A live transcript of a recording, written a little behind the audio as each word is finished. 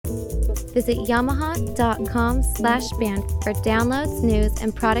Visit yamaha.com/band for downloads, news,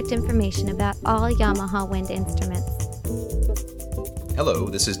 and product information about all Yamaha wind instruments. Hello,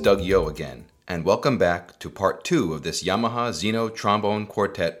 this is Doug Yeo again, and welcome back to part 2 of this Yamaha Xeno Trombone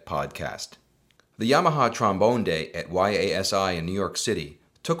Quartet podcast. The Yamaha Trombone Day at YASI in New York City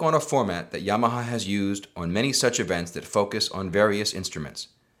took on a format that Yamaha has used on many such events that focus on various instruments.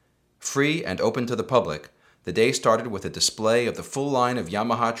 Free and open to the public, the day started with a display of the full line of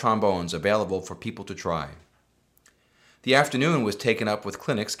Yamaha trombones available for people to try. The afternoon was taken up with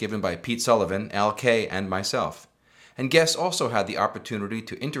clinics given by Pete Sullivan, Al Kay, and myself, and guests also had the opportunity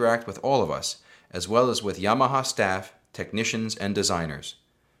to interact with all of us, as well as with Yamaha staff, technicians, and designers.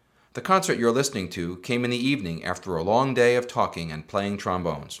 The concert you're listening to came in the evening after a long day of talking and playing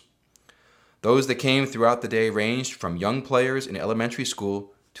trombones. Those that came throughout the day ranged from young players in elementary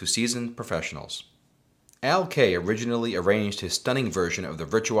school to seasoned professionals. Al Kay originally arranged his stunning version of the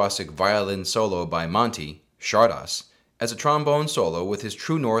virtuosic violin solo by Monty, Shardas, as a trombone solo with his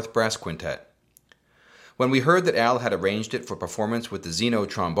True North Brass Quintet. When we heard that Al had arranged it for performance with the Xeno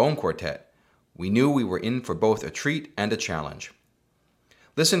Trombone Quartet, we knew we were in for both a treat and a challenge.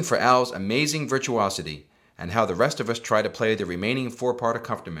 Listen for Al's amazing virtuosity and how the rest of us try to play the remaining 4-part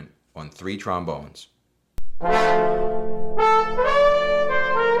accompaniment on 3 trombones.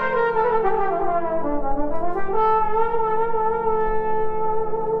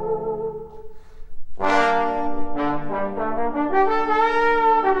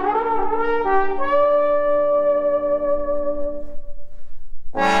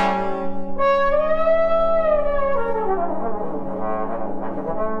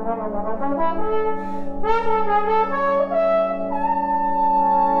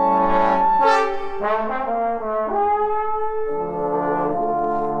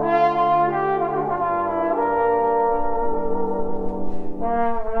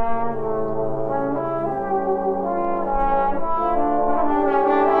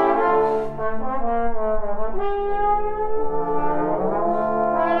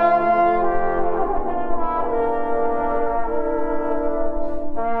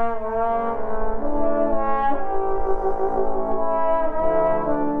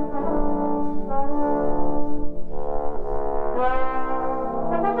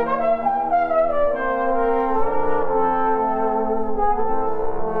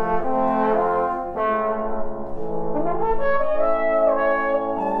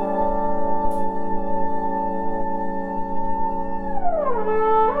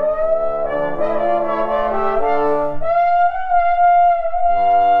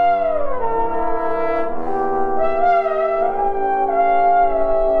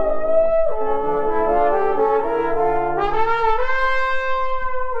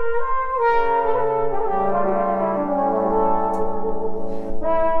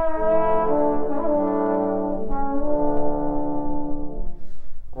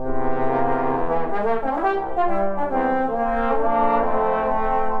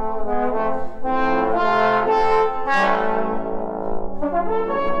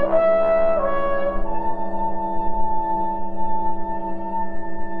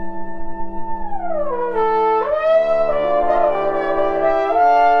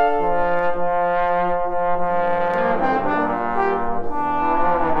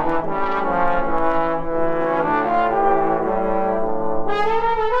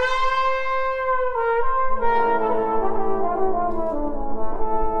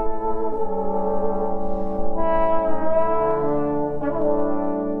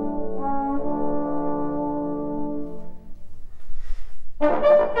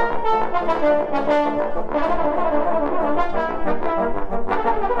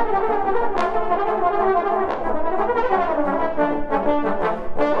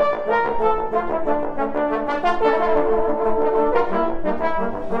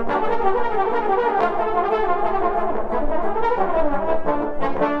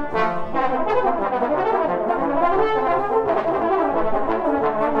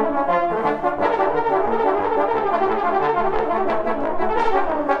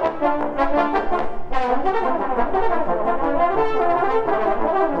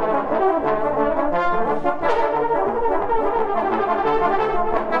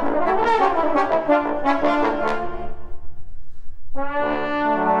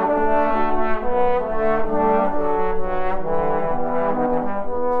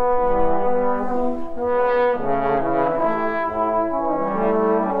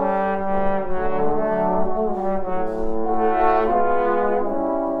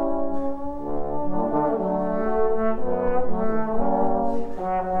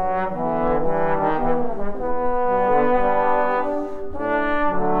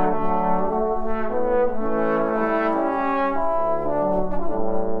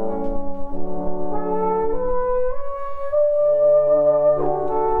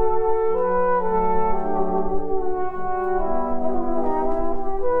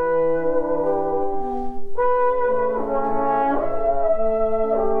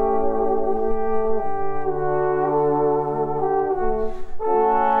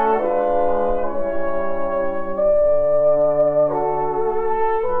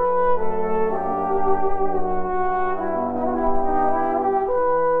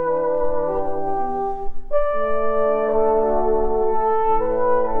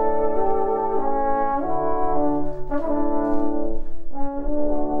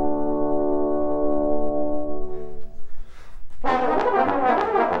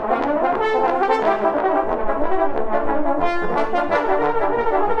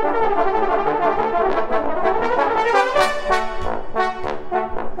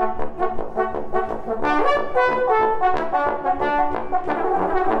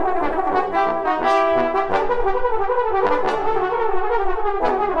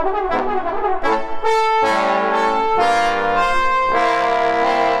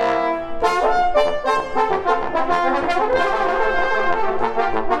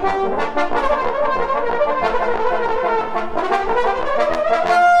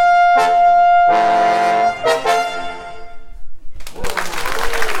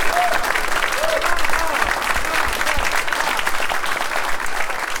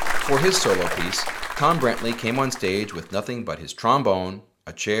 his solo piece, Tom Brantley came on stage with nothing but his trombone,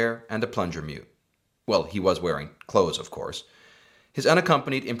 a chair, and a plunger mute. Well, he was wearing clothes, of course. His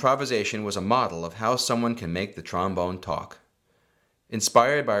unaccompanied improvisation was a model of how someone can make the trombone talk.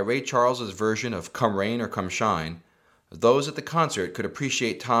 Inspired by Ray Charles's version of Come Rain or Come Shine, those at the concert could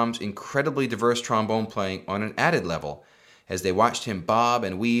appreciate Tom's incredibly diverse trombone playing on an added level as they watched him bob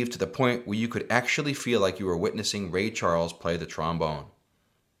and weave to the point where you could actually feel like you were witnessing Ray Charles play the trombone.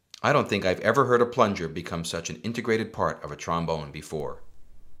 I don't think I've ever heard a plunger become such an integrated part of a trombone before.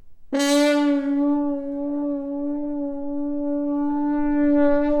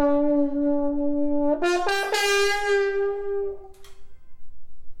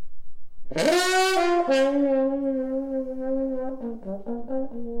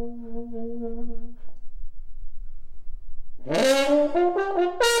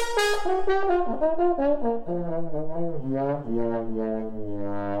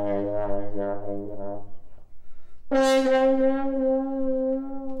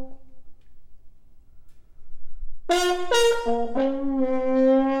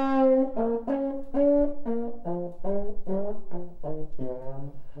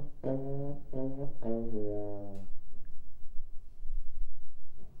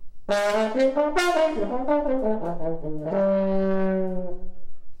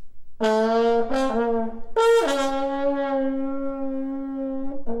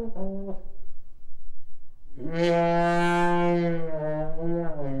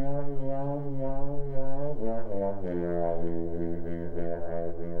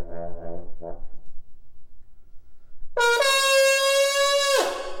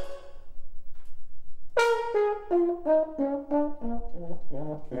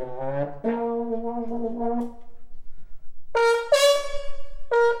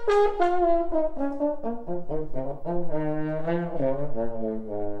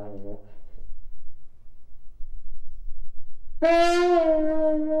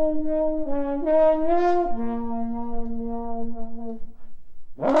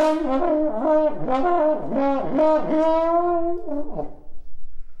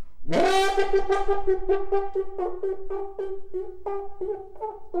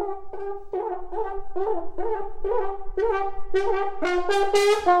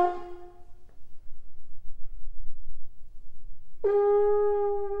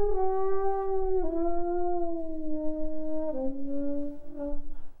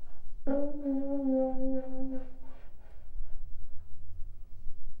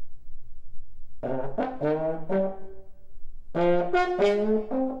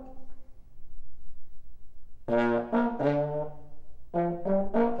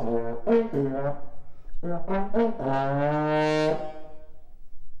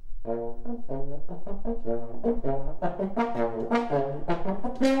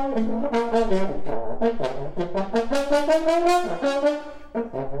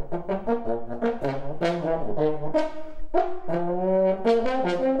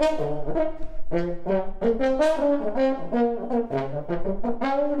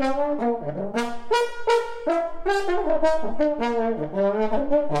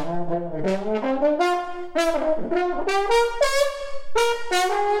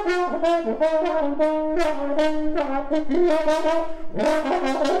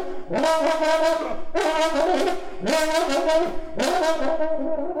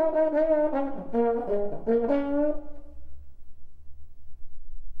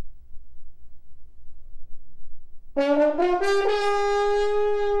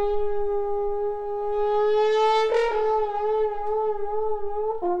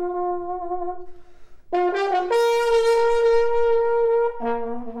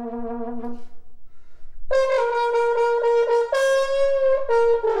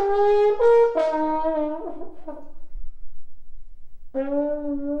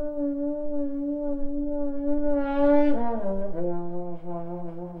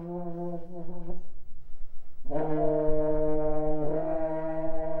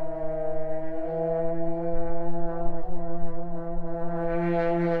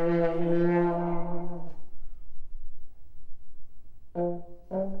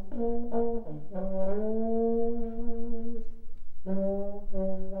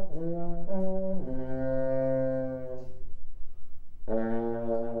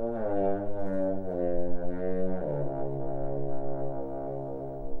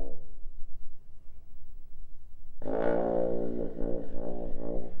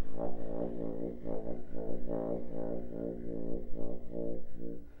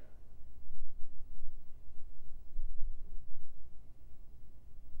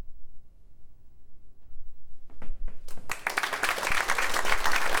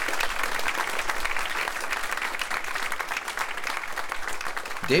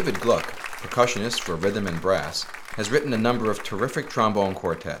 David Gluck, percussionist for rhythm and brass, has written a number of terrific trombone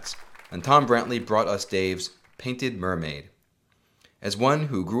quartets, and Tom Brantley brought us Dave's Painted Mermaid. As one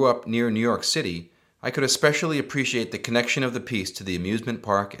who grew up near New York City, I could especially appreciate the connection of the piece to the amusement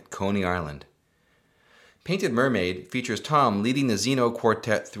park at Coney Island. Painted Mermaid features Tom leading the Xeno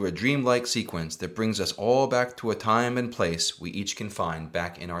Quartet through a dreamlike sequence that brings us all back to a time and place we each can find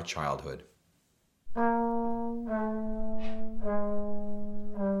back in our childhood.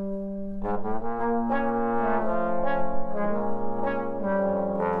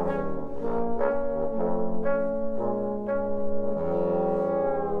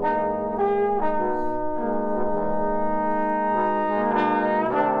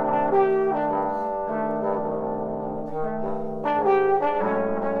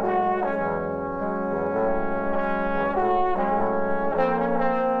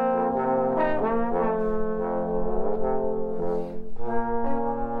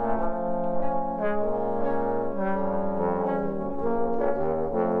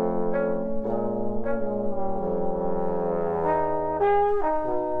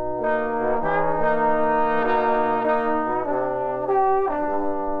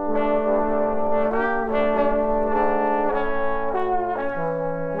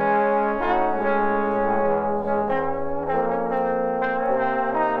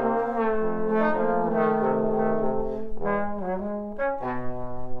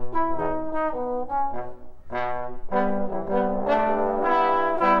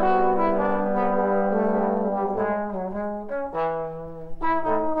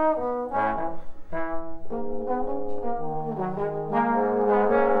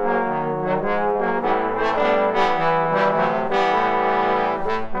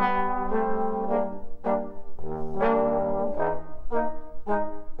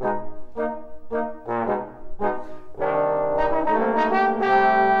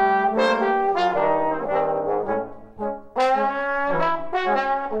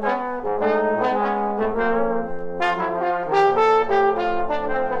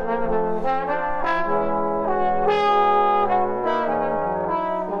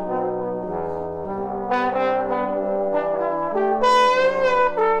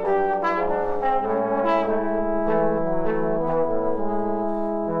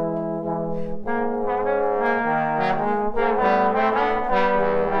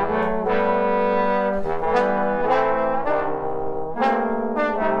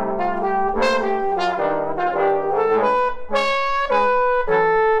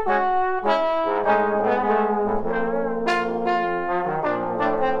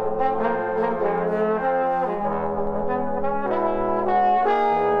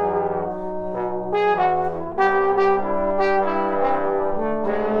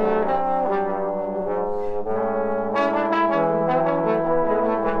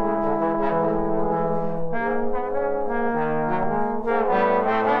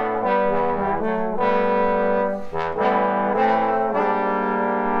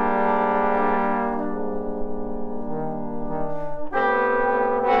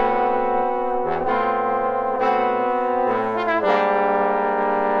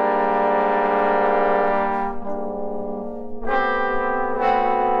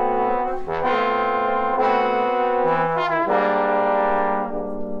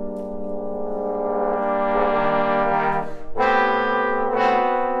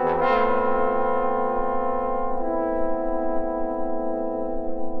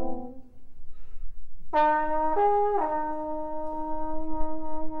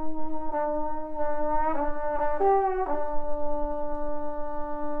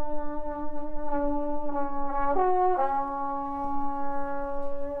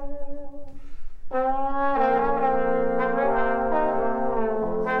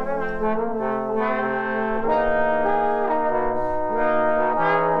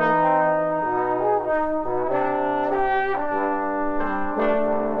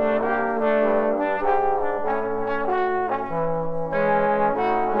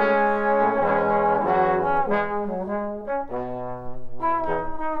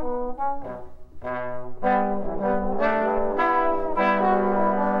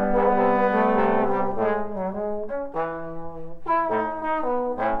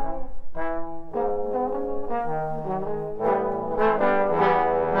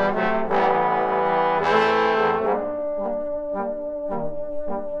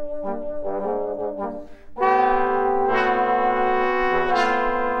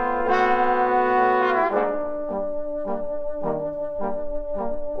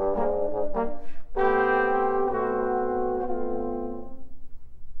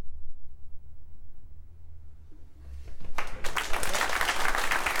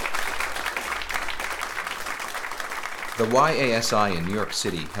 The YASI in New York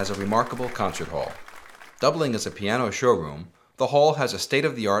City has a remarkable concert hall. Doubling as a piano showroom, the hall has a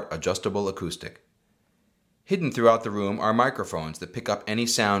state-of-the-art adjustable acoustic. Hidden throughout the room are microphones that pick up any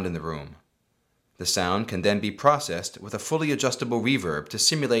sound in the room. The sound can then be processed with a fully adjustable reverb to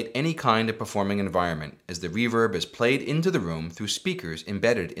simulate any kind of performing environment, as the reverb is played into the room through speakers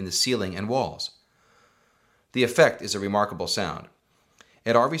embedded in the ceiling and walls. The effect is a remarkable sound.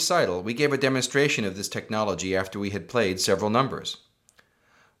 At our recital, we gave a demonstration of this technology after we had played several numbers.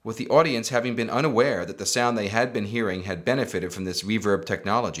 With the audience having been unaware that the sound they had been hearing had benefited from this reverb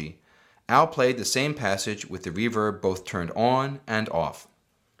technology, Al played the same passage with the reverb both turned on and off.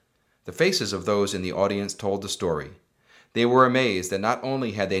 The faces of those in the audience told the story. They were amazed that not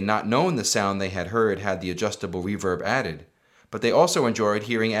only had they not known the sound they had heard had the adjustable reverb added, but they also enjoyed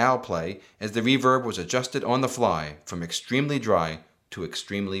hearing Al play as the reverb was adjusted on the fly from extremely dry to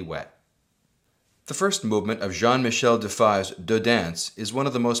extremely wet. The first movement of Jean-Michel Dufay's Deux Danses is one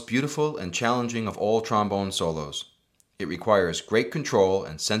of the most beautiful and challenging of all trombone solos. It requires great control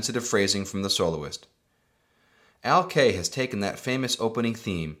and sensitive phrasing from the soloist. Al Kay has taken that famous opening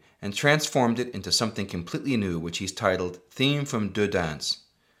theme and transformed it into something completely new, which he's titled Theme from Deux Danses.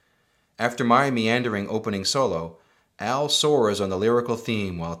 After my meandering opening solo, Al soars on the lyrical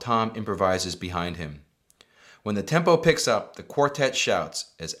theme while Tom improvises behind him. When the tempo picks up, the quartet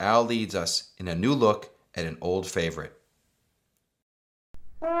shouts as Al leads us in a new look at an old favorite.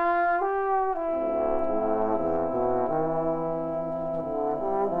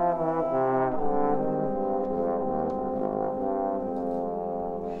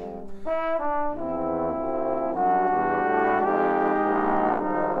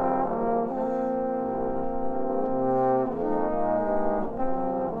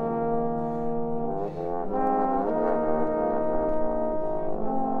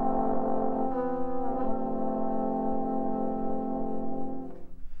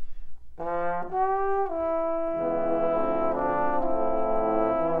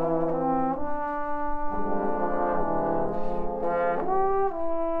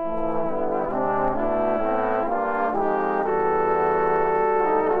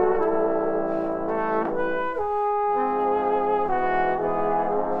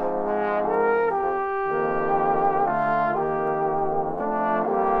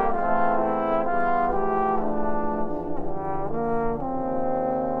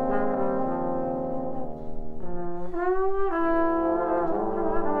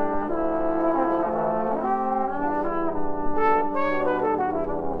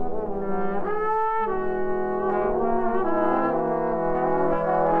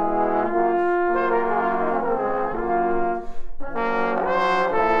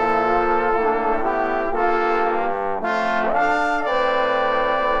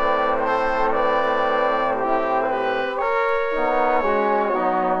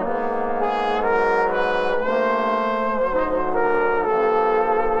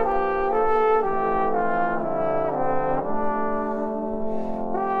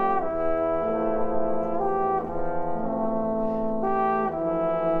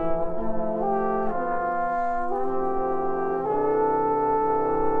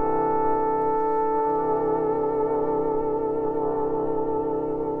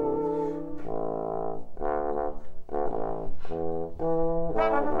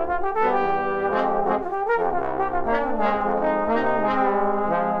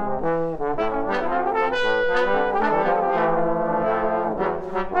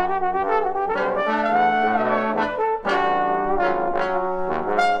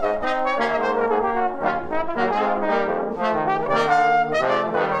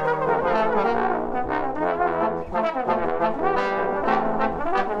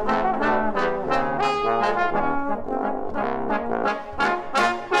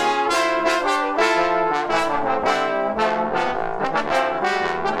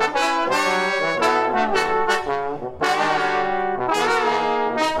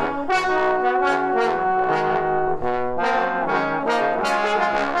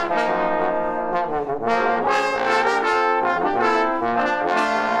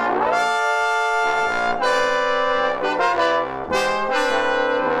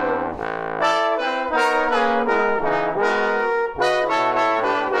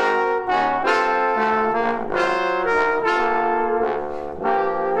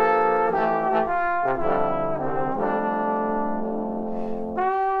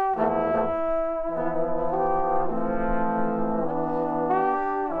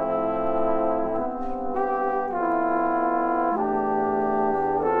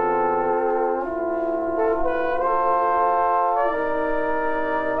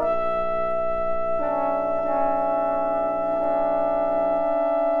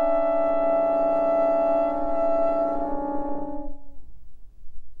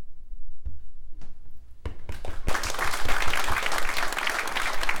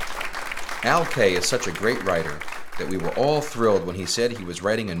 Al Kay is such a great writer that we were all thrilled when he said he was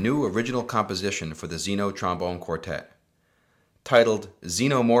writing a new original composition for the Xeno Trombone Quartet. Titled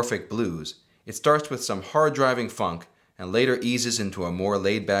Xenomorphic Blues, it starts with some hard-driving funk and later eases into a more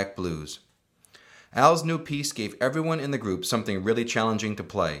laid-back blues. Al's new piece gave everyone in the group something really challenging to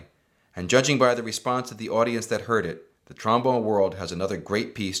play, and judging by the response of the audience that heard it, the trombone world has another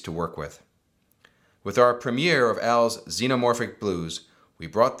great piece to work with. With our premiere of Al's Xenomorphic Blues, we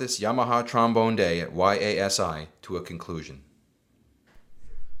brought this Yamaha Trombone Day at YASI to a conclusion.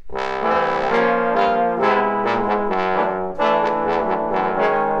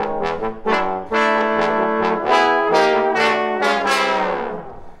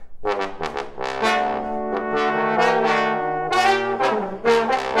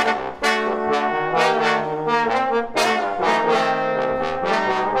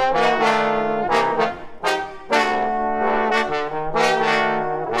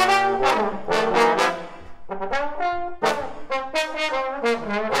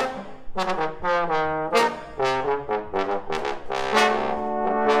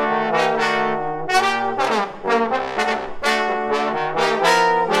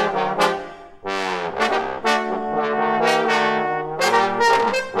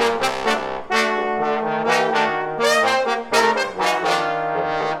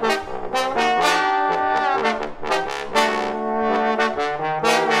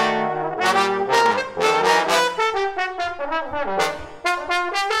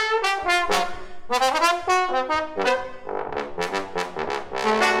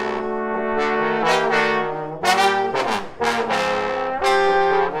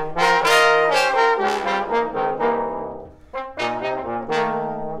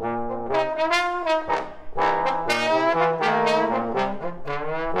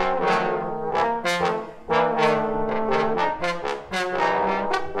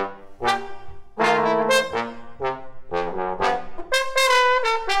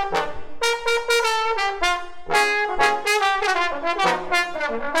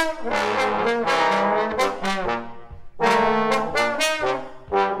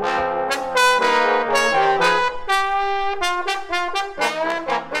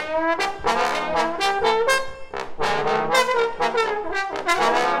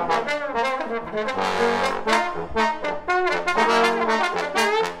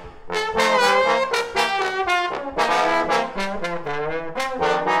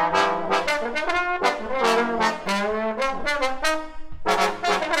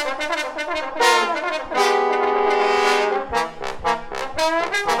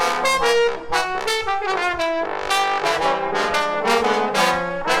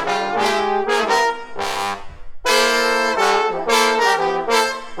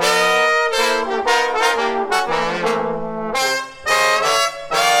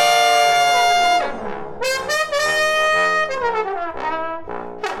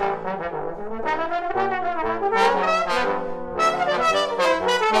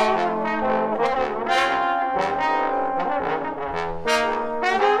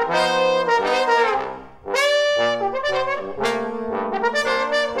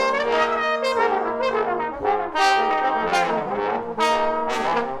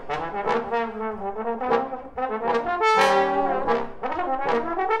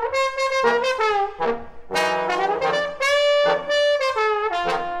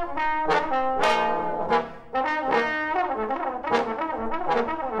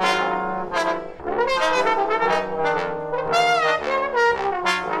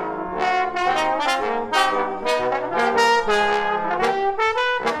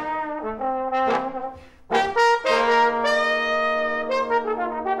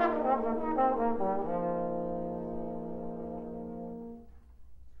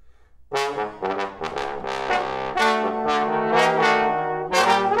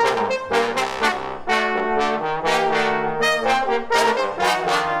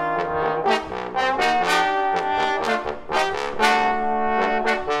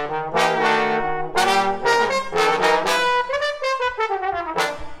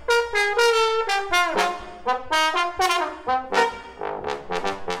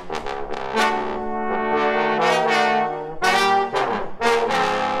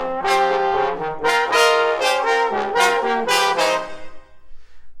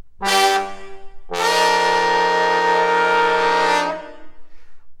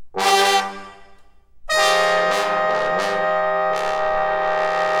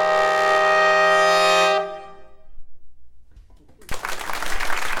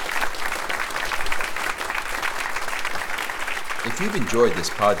 If you've enjoyed this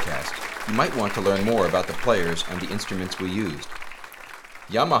podcast, you might want to learn more about the players and the instruments we used.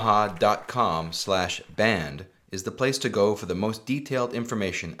 Yamaha.com/band is the place to go for the most detailed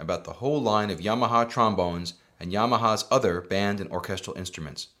information about the whole line of Yamaha trombones and Yamaha's other band and orchestral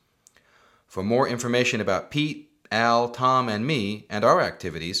instruments. For more information about Pete, Al, Tom, and me and our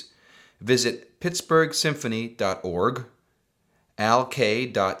activities, visit pittsburghsymphony.org,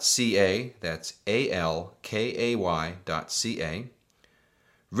 alk.ca, that's alkay.ca,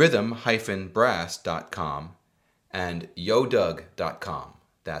 rhythm-brass.com, and yodoug.com,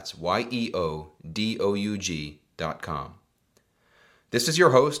 that's yeodoug.com. This is your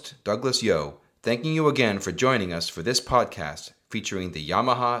host, Douglas Yeo, thanking you again for joining us for this podcast featuring the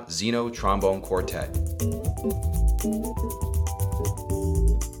Yamaha Xeno Trombone Quartet.